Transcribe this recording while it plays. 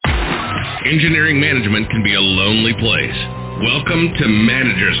Engineering management can be a lonely place. Welcome to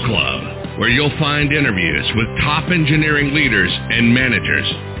Managers Club, where you'll find interviews with top engineering leaders and managers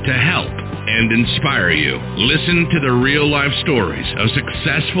to help and inspire you. Listen to the real-life stories of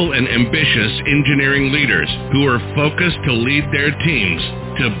successful and ambitious engineering leaders who are focused to lead their teams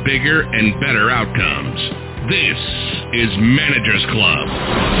to bigger and better outcomes. This is Managers Club.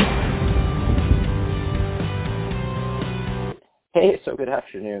 Hey, so good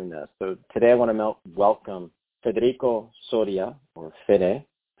afternoon. So today I want to welcome Federico Soria, or Fede.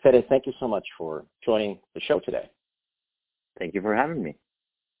 Fede, thank you so much for joining the show today. Thank you for having me.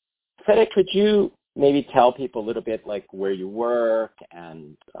 Fede, could you maybe tell people a little bit like where you work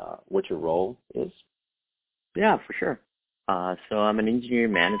and what your role is? Yeah, for sure. So I'm an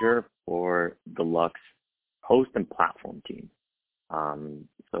engineering manager for the Lux host and platform team.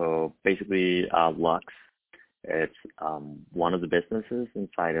 So basically, Lux, it's one of the businesses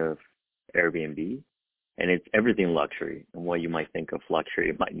inside of Airbnb, and it's everything luxury and what you might think of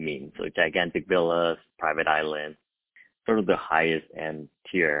luxury might mean. So gigantic villas, private islands, sort of the highest end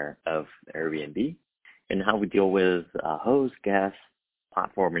tier of Airbnb. And how we deal with hosts, guests,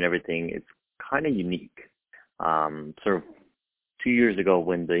 platform, and everything, it's kind of unique. Sort of 2 years ago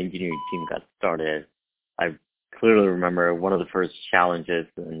when the engineering team got started, I clearly remember one of the first challenges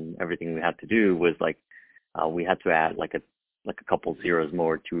and everything we had to do was we had to add like a couple zeros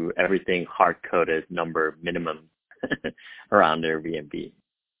more to everything hard-coded number minimum around Airbnb.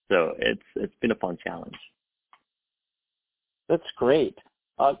 So it's been a fun challenge. That's great.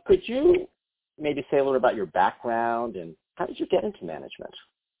 Could you maybe say a little about your background and how did you get into management?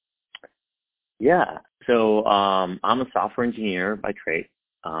 Yeah. So I'm a software engineer by trade.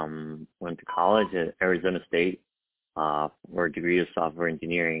 Went to college at Arizona State for a degree of software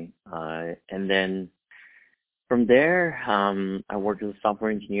engineering. And then from there, I worked as a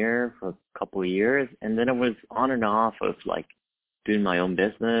software engineer for a couple of years, and then I was on and off of doing my own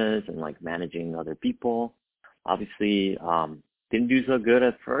business and managing other people. Obviously, didn't do so good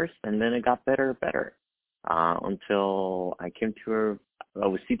at first, and then it got better until I came to I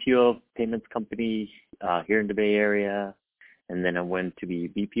was CTO of payments company here in the Bay Area, and then I went to be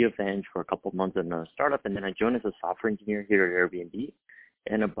VP of Eng for a couple of months in a startup, and then I joined as a software engineer here at Airbnb.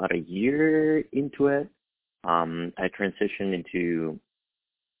 And about a year into it, I transitioned into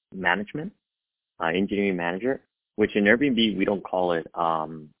management, engineering manager, which in Airbnb we don't call it.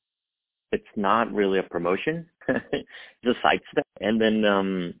 It's not really a promotion, it's a side step. And then,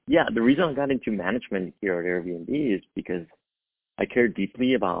 the reason I got into management here at Airbnb is because I care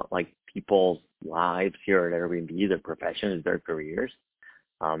deeply about people's lives here at Airbnb, their professions, their careers.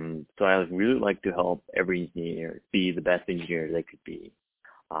 So I really like to help every engineer be the best engineer they could be.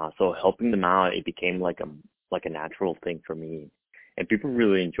 So helping them out, it became like a natural thing for me, and people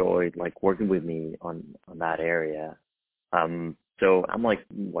really enjoyed working with me on that area. So I'm like,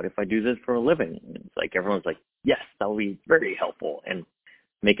 what if I do this for a living? And it's everyone's like, yes, that would be very helpful, and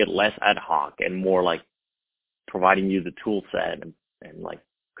make it less ad hoc and more providing you the tool set and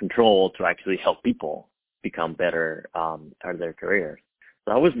control to actually help people become better out of their careers.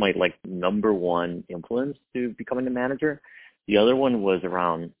 So that was my number one influence to becoming a manager. The other one was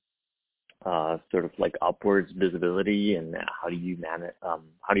around sort of upwards visibility and how do you manage,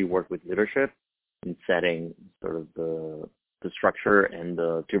 how do you work with leadership in setting sort of the structure and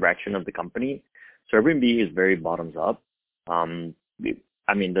the direction of the company. So Airbnb is very bottoms up.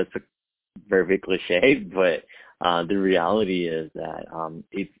 That's a very big cliche, but the reality is that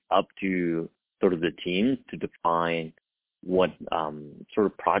it's up to sort of the teams to define what sort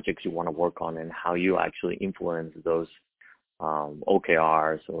of projects you want to work on and how you actually influence those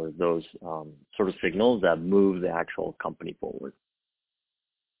OKRs or those sort of signals that move the actual company forward.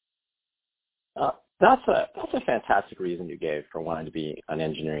 That's a fantastic reason you gave for wanting to be an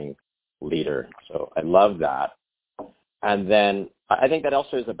engineering leader. So I love that. And then I think that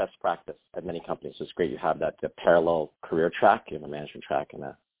also is a best practice at many companies. It's great you have that the parallel career track, you have a management track and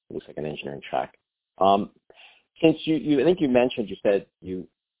it looks like an engineering track. Since you I think you mentioned, you said you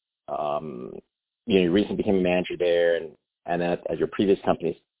recently became a manager there and at your previous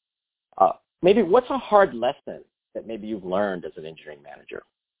companies. Maybe what's a hard lesson that maybe you've learned as an engineering manager?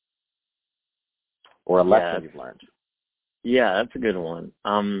 Or a lesson you've learned? Yeah, that's a good one.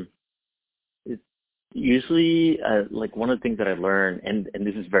 It's usually one of the things that I learned, and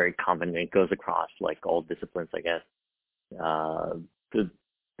this is very common, it goes across all disciplines, I guess.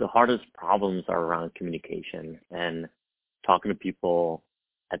 The hardest problems are around communication and talking to people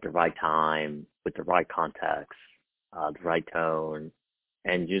at the right time, with the right context, the right tone,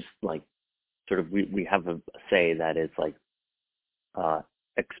 and just sort of we have a say that is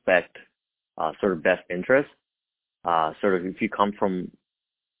expect sort of best interest. Sort of if you come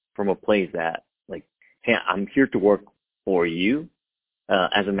from a place that like, hey, I'm here to work for you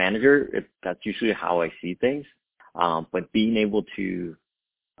as a manager. That's usually how I see things. But being able to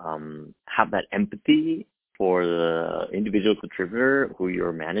have that empathy for the individual contributor who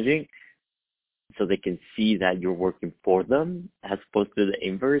you're managing, so they can see that you're working for them as opposed to the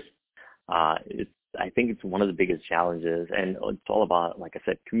inverse. I think it's one of the biggest challenges, and it's all about, like I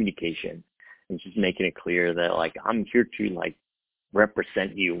said, communication and just making it clear that like I'm here to like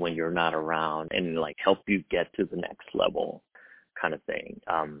represent you when you're not around and like help you get to the next level kind of thing.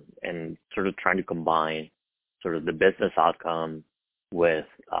 And sort of trying to combine sort of the business outcome with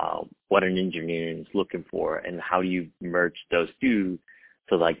what an engineer is looking for, and how do you merge those two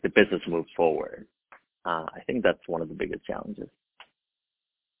so like the business moves forward. I think that's one of the biggest challenges.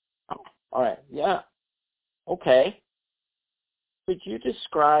 All right. Yeah. Okay. Could you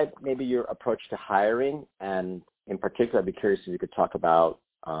describe maybe your approach to hiring? And in particular, I'd be curious if you could talk about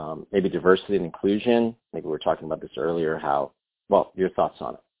maybe diversity and inclusion. Maybe we were talking about this earlier, your thoughts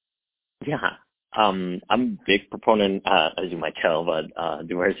on it. Yeah. I'm a big proponent, as you might tell, but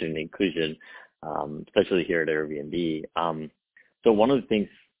diversity and inclusion, especially here at Airbnb. So one of the things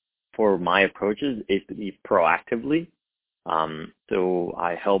for my approaches is to be proactively. So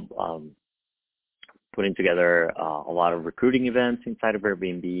I help putting together a lot of recruiting events inside of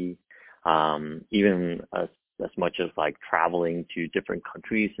Airbnb, even as much as like traveling to different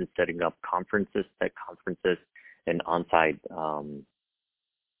countries and setting up tech conferences, and on-site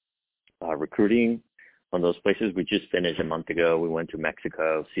recruiting on those places. We just finished a month ago. We went to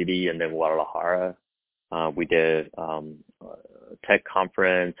Mexico City and then Guadalajara. We did a tech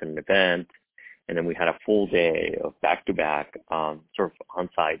conference and an event, and then we had a full day of back-to-back sort of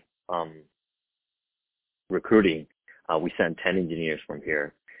on-site recruiting. We sent 10 engineers from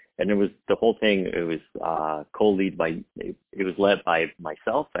here, and it was the whole thing. It was it was led by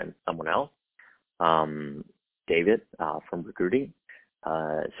myself and someone else, David from recruiting.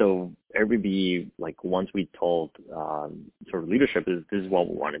 So Airbnb, like once we told sort of leadership, this is what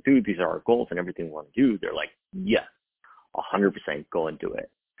we want to do, these are our goals and everything we want to do, they're like, yes, 100% go and do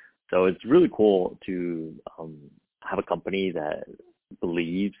it. So it's really cool to have a company that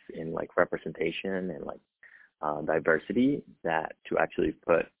believes in like representation and like diversity, that to actually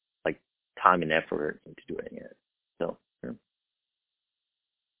put like time and effort into doing it. So yeah.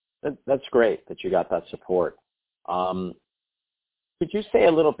 That's great that you got that support. Could you say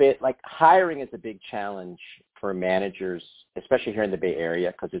a little bit, like hiring is a big challenge for managers, especially here in the Bay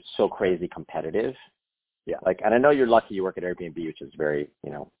Area, because it's so crazy competitive. Yeah. Like, and I know you're lucky you work at Airbnb, which is very,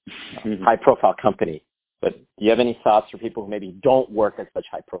 high profile company, but do you have any thoughts for people who maybe don't work at such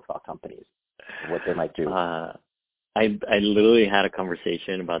high profile companies, what they might do? I literally had a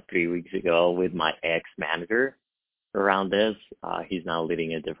conversation about 3 weeks ago with my ex-manager around this. He's now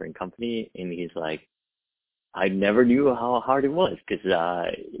leading a different company, and he's like, I never knew how hard it was, because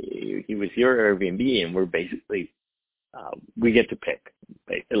he was here at Airbnb, and we're basically, we get to pick.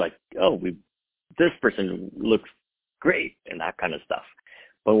 Like, this person looks great and that kind of stuff.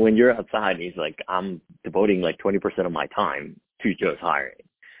 But when you're outside, he's like, I'm devoting like 20% of my time to just hiring.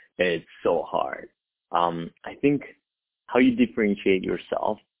 It's so hard. I think how you differentiate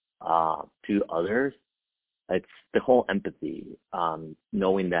yourself to others, it's the whole empathy,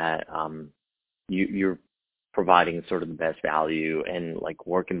 knowing that you're providing sort of the best value and like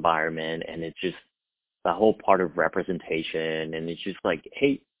work environment, and it's just the whole part of representation, and it's just like,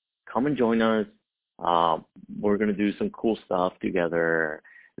 hey, come and join us. We're gonna do some cool stuff together.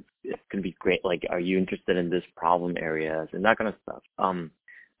 It's gonna be great. Like, are you interested in this problem areas and that kind of stuff?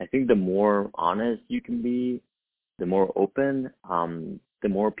 I think the more honest you can be, the more open, the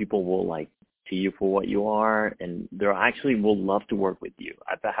more people will like see you for what you are, and they actually will love to work with you.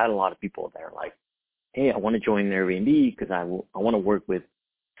 I've had a lot of people that are like, hey, I want to join Airbnb because I want to work with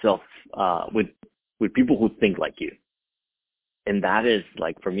with people who think like you. And that is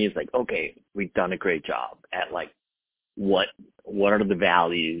like, for me, it's like, okay, we've done a great job at like, what are the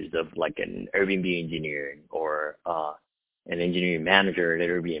values of like an Airbnb engineer or an engineering manager at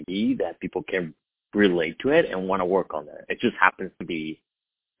Airbnb that people can relate to it and want to work on that. It just happens to be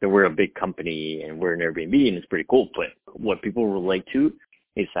that we're a big company and we're an Airbnb, and it's pretty cool. But what people relate to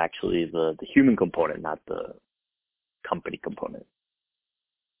is actually the human component, not the company component.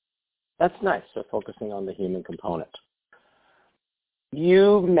 That's nice. So focusing on the human component.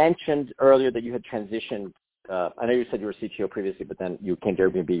 You mentioned earlier that you had transitioned. I know you said you were CTO previously, but then you came to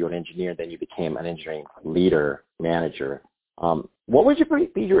Airbnb, you were an engineer, then you became an engineering leader, manager. What would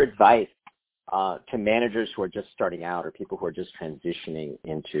be your advice to managers who are just starting out or people who are just transitioning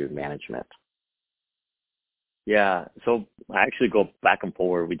into management? Yeah. So I actually go back and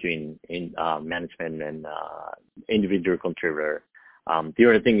forward between management and individual contributor. The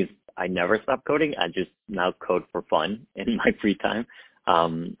other thing is I never stop coding. I just now code for fun in my free time,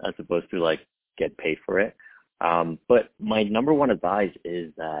 as opposed to like get paid for it. But my number one advice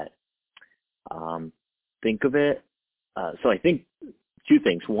is that think of it. So I think two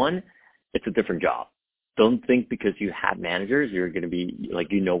things. One, it's a different job. Don't think because you have managers, you're going to be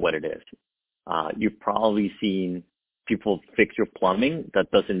like, you know what it is. You've probably seen people fix your plumbing.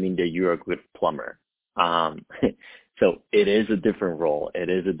 That doesn't mean that you're a good plumber. So it is a different role. It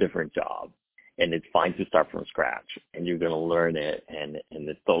is a different job. And it's fine to start from scratch. And you're going to learn it, and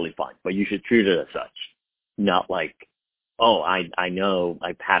it's totally fine. But you should treat it as such. Not like, oh, I know,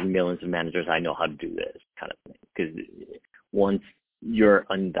 I've had millions of managers. I know how to do this kind of thing. Because once you're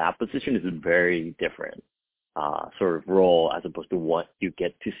in that position, it's very different sort of role as opposed to what you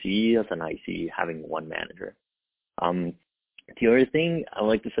get to see as an IC having one manager. The other thing I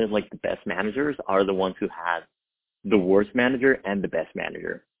like to say is like the best managers are the ones who have the worst manager and the best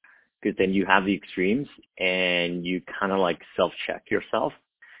manager, because then you have the extremes and you kind of like self-check yourself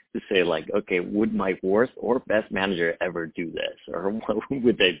to say like, okay, would my worst or best manager ever do this, or what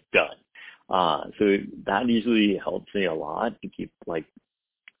would they've done? So that usually helps me a lot to keep like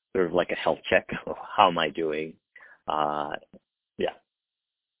sort of like a health check of how am I doing. Yeah.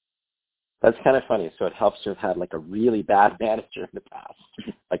 That's kind of funny. So it helps to have had like a really bad manager in the past,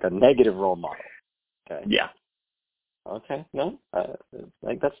 like a negative role model. Okay. Yeah. Okay. No,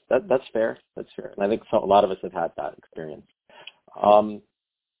 like that's fair. That's fair. And I think a lot of us have had that experience. All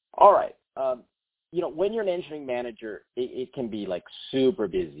right. When you're an engineering manager, it can be like super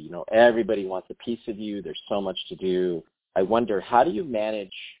busy. Everybody wants a piece of you. There's so much to do. I wonder, how do you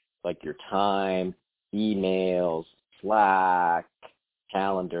manage like your time, emails, Slack,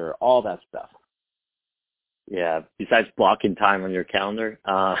 calendar, all that stuff? Yeah. Besides blocking time on your calendar,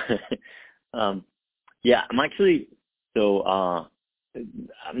 yeah, I'm actually, I'm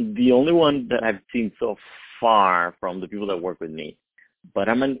the only one that I've seen so far from the people that work with me, but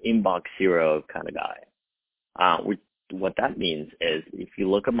I'm an inbox zero kind of guy. What that means is if you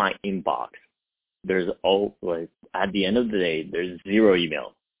look at my inbox, there's at the end of the day, there's zero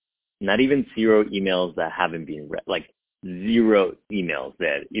emails, not even zero emails that haven't been read, like zero emails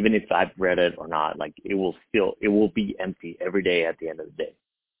that even if I've read it or not, like it will be empty every day at the end of the day.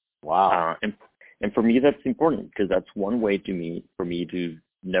 Wow. And for me, that's important because that's one way for me to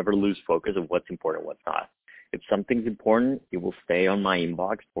never lose focus of what's important, what's not. If something's important, it will stay on my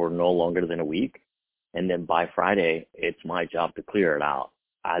inbox for no longer than a week. And then by Friday, it's my job to clear it out,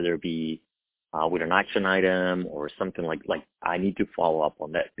 either be with an action item or something like I need to follow up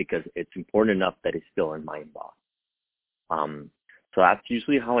on that because it's important enough that it's still in my inbox. So that's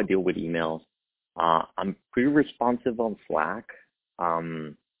usually how I deal with emails. I'm pretty responsive on Slack.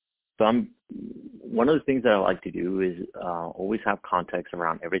 So one of the things that I like to do is always have context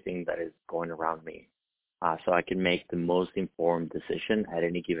around everything that is going around me, so I can make the most informed decision at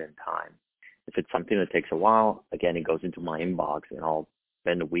any given time. If it's something that takes a while, again, it goes into my inbox, and I'll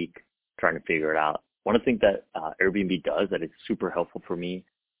spend a week trying to figure it out. One of the things that Airbnb does that is super helpful for me,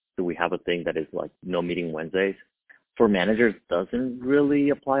 so we have a thing that is like no meeting Wednesdays. For managers, doesn't really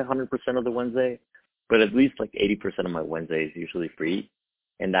apply 100% of the Wednesday, but at least like 80% of my Wednesday is usually free.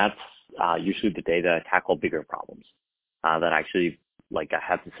 And that's usually the day that I tackle bigger problems that actually like I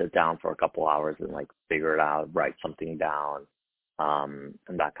have to sit down for a couple hours and like figure it out, write something down,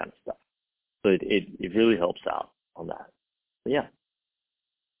 and that kind of stuff. So it really helps out on that. But yeah.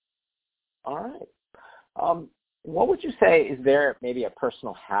 All right. What would you say, is there maybe a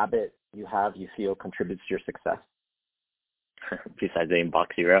personal habit you feel contributes to your success? Besides the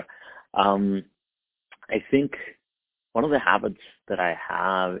inbox zero, I think one of the habits that I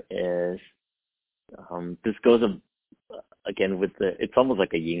have is this goes again with it's almost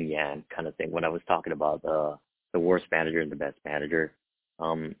like a yin yang kind of thing. When I was talking about the worst manager and the best manager,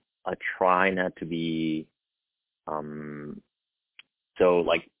 I try not to be so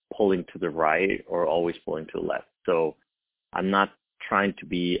like pulling to the right or always pulling to the left. So I'm not trying to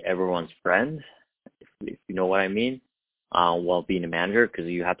be everyone's friend, if you know what I mean, while being a manager, because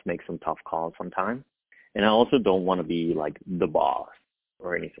you have to make some tough calls sometimes. And I also don't want to be like the boss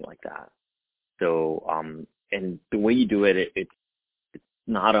or anything like that. So, and the way you do it, it's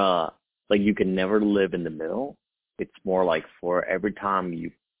not like you can never live in the middle. It's more like for every time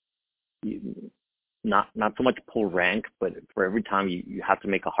you not so much pull rank, but for every time you have to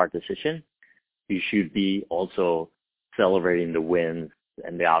make a hard decision, you should be also celebrating the wins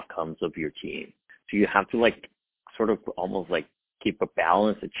and the outcomes of your team. So you have to like sort of almost like keep a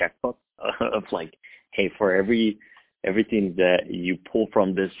balance, a checkbook of like, hey, for everything that you pull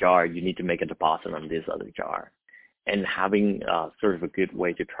from this jar, you need to make a deposit on this other jar. And having sort of a good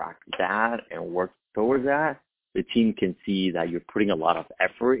way to track that and work towards that, the team can see that you're putting a lot of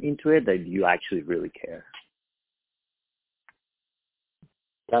effort into it, that you actually really care.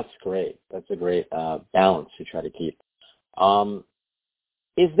 That's great. That's a great balance to try to keep.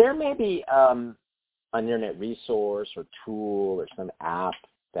 Is there maybe an internet resource or tool or some app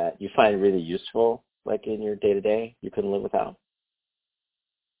that you find really useful, like in your day-to-day, you couldn't live without?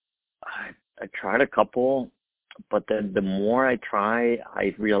 I tried a couple, but then the more I try,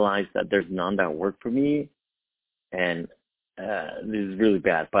 I realize that there's none that work for me. And this is really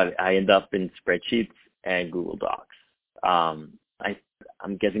bad, but I end up in spreadsheets and Google Docs.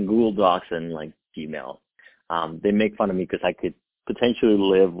 I'm guessing Google Docs and like Gmail. They make fun of me because I could potentially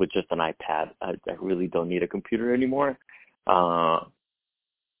live with just an iPad. I really don't need a computer anymore. But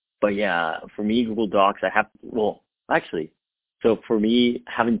yeah, for me, Google Docs, so for me,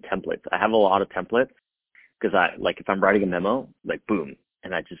 having templates, I have a lot of templates because if I'm writing a memo, like boom,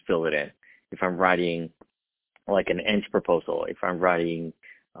 and I just fill it in. If I'm writing like an Eng proposal, if I'm writing,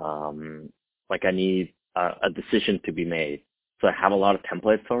 I need a decision to be made. So I have a lot of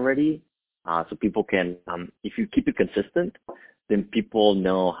templates already. So people can, if you keep it consistent, then people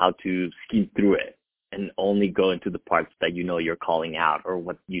know how to skim through it and only go into the parts that you know you're calling out or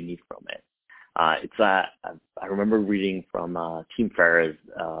what you need from it. I remember reading from Tim Ferriss,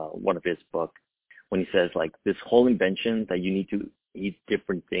 one of his books, when he says like this whole invention that you need to eat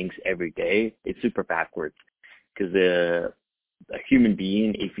different things every day, it's super backwards. Because a human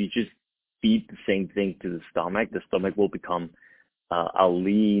being, if you just feed the same thing to the stomach will become a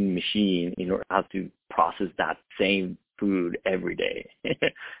lean machine in order how to process that same food every day.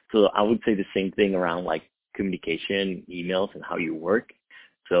 So I would say the same thing around like communication, emails, and how you work.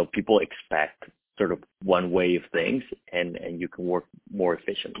 So people expect sort of one way of things, and you can work more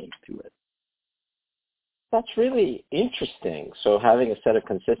efficiently to it. That's really interesting. So having a set of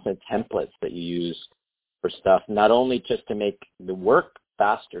consistent templates that you use for stuff, not only just to make the work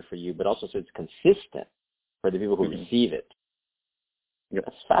faster for you, but also so it's consistent for the people who receive it. Yep.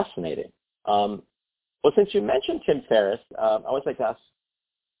 That's fascinating. Well, since you mentioned Tim Ferriss, I always like to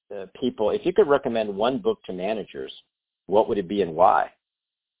ask people, if you could recommend one book to managers, what would it be and why?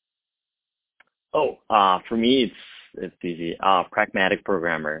 For me, it's easy. Pragmatic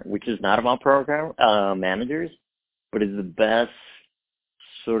Programmer, which is not about managers, but is the best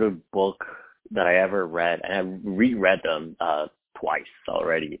sort of book that I ever read, and I reread them twice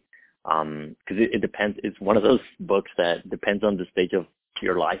already. Because it depends. It's one of those books that depends on the stage of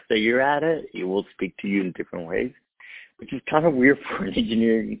your life that you're at it. It will speak to you in different ways, which is kind of weird for an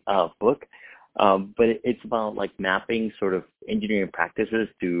engineering book. But it's about like mapping sort of engineering practices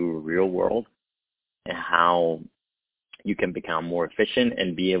to real world and how you can become more efficient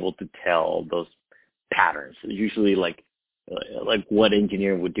and be able to tell those patterns. Usually like what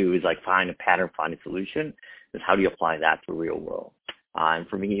engineering would do is like find a pattern, find a solution. Is how do you apply that to real world? And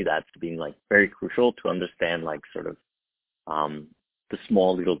for me, that's been like very crucial to understand like sort of the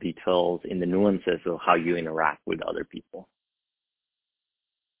small little details in the nuances of how you interact with other people.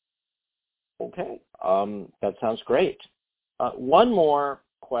 Okay, that sounds great. One more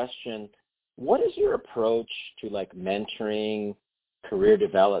question. What is your approach to like mentoring, career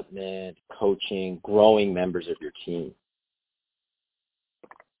development, coaching, growing members of your team?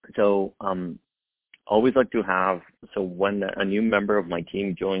 So always like to have, so when a new member of my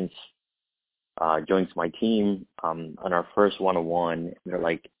team joins my team on our first one-on-one, they're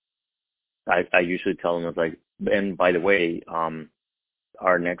like, I usually tell them, it's like, and by the way,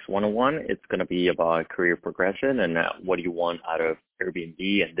 our next one-on-one, it's going to be about career progression and what do you want out of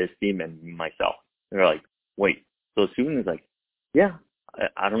Airbnb and this team and myself. And they're like, wait, so soon? It's like, yeah,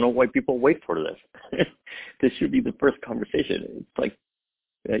 I don't know why people wait for this. This should be the first conversation. It's like,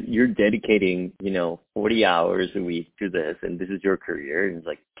 you're dedicating, 40 hours a week to this, and this is your career. And it's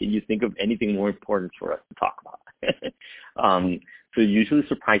like, can you think of anything more important for us to talk about? So it usually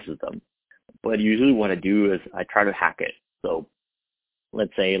surprises them. But usually what I do is I try to hack it. So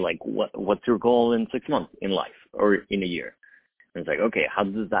let's say, like, what's your goal in 6 months in life or in a year? And it's like, okay, how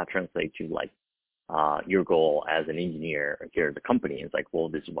does that translate to, like, your goal as an engineer here at the company? It's like, well,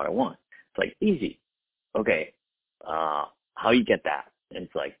 this is what I want. It's like, easy. Okay, how you get that? And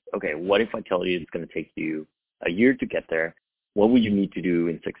it's like, okay, what if I tell you it's going to take you a year to get there? What would you need to do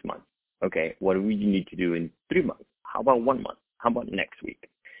in 6 months? Okay, what would you need to do in 3 months? How about 1 month? How about next week?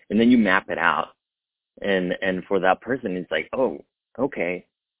 And then you map it out. And for that person, it's like, oh, okay,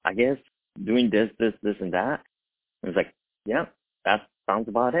 I guess doing this, and that. And it's like, yeah, that sounds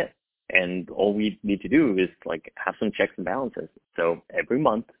about it. And all we need to do is like have some checks and balances. So every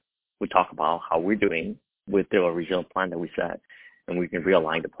month we talk about how we're doing with the original plan that we set, and we can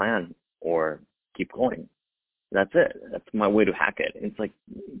realign the plan or keep going. That's it. That's my way to hack it. It's like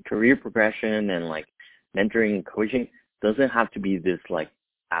career progression and like mentoring and coaching doesn't have to be this like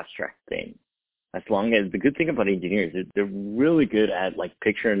abstract thing. As long as the good thing about engineers is they're really good at like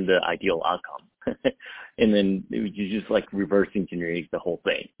picturing the ideal outcome. And then you just like reverse engineering the whole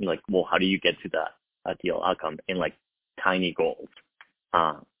thing. Like, well, how do you get to that ideal outcome in like tiny goals?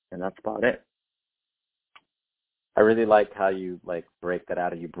 And that's about it. I really like how you like break that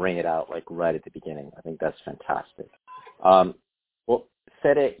out and you bring it out like right at the beginning. I think that's fantastic. Well,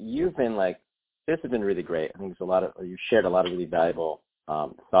 Fede, you've been like, this has been really great. I think you've shared a lot of really valuable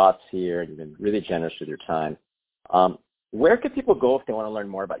thoughts here, and you've been really generous with your time. Where can people go if they want to learn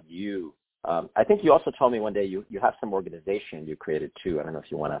more about you? I think you also told me one day you have some organization you created too. I don't know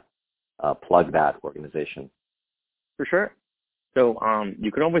if you want to plug that organization. For sure. So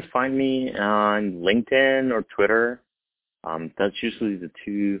you can always find me on LinkedIn or Twitter. That's usually the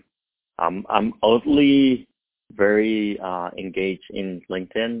two. I'm oddly very engaged in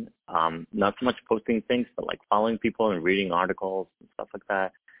LinkedIn. Not so much posting things, but like following people and reading articles and stuff like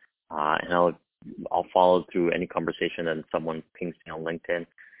that. And I'll follow through any conversation that someone pings me on LinkedIn.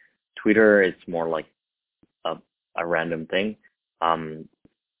 Twitter is more like a random thing.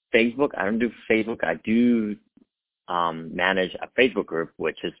 Facebook, I don't do Facebook. I do manage a Facebook group,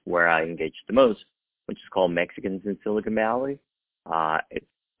 which is where I engage the most, which is called Mexicans in Silicon Valley.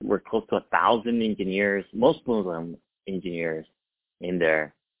 We're close to 1,000 engineers, most of them engineers in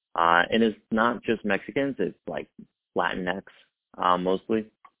there. And it's not just Mexicans, it's like Latinx mostly.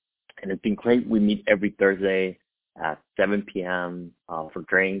 And it's been great. We meet every Thursday at 7 p.m. For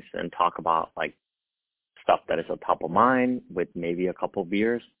drinks and talk about like stuff that is on top of mind with maybe a couple of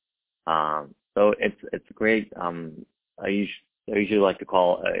beers. So it's great. I usually like to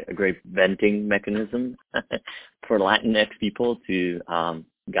call a great venting mechanism for Latinx people to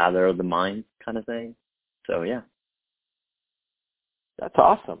gather the mind kind of thing. So yeah. That's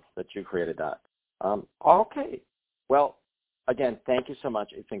awesome that you created that. Okay. Well, again, thank you so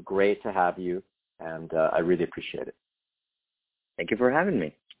much. It's been great to have you, and I really appreciate it. Thank you for having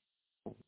me.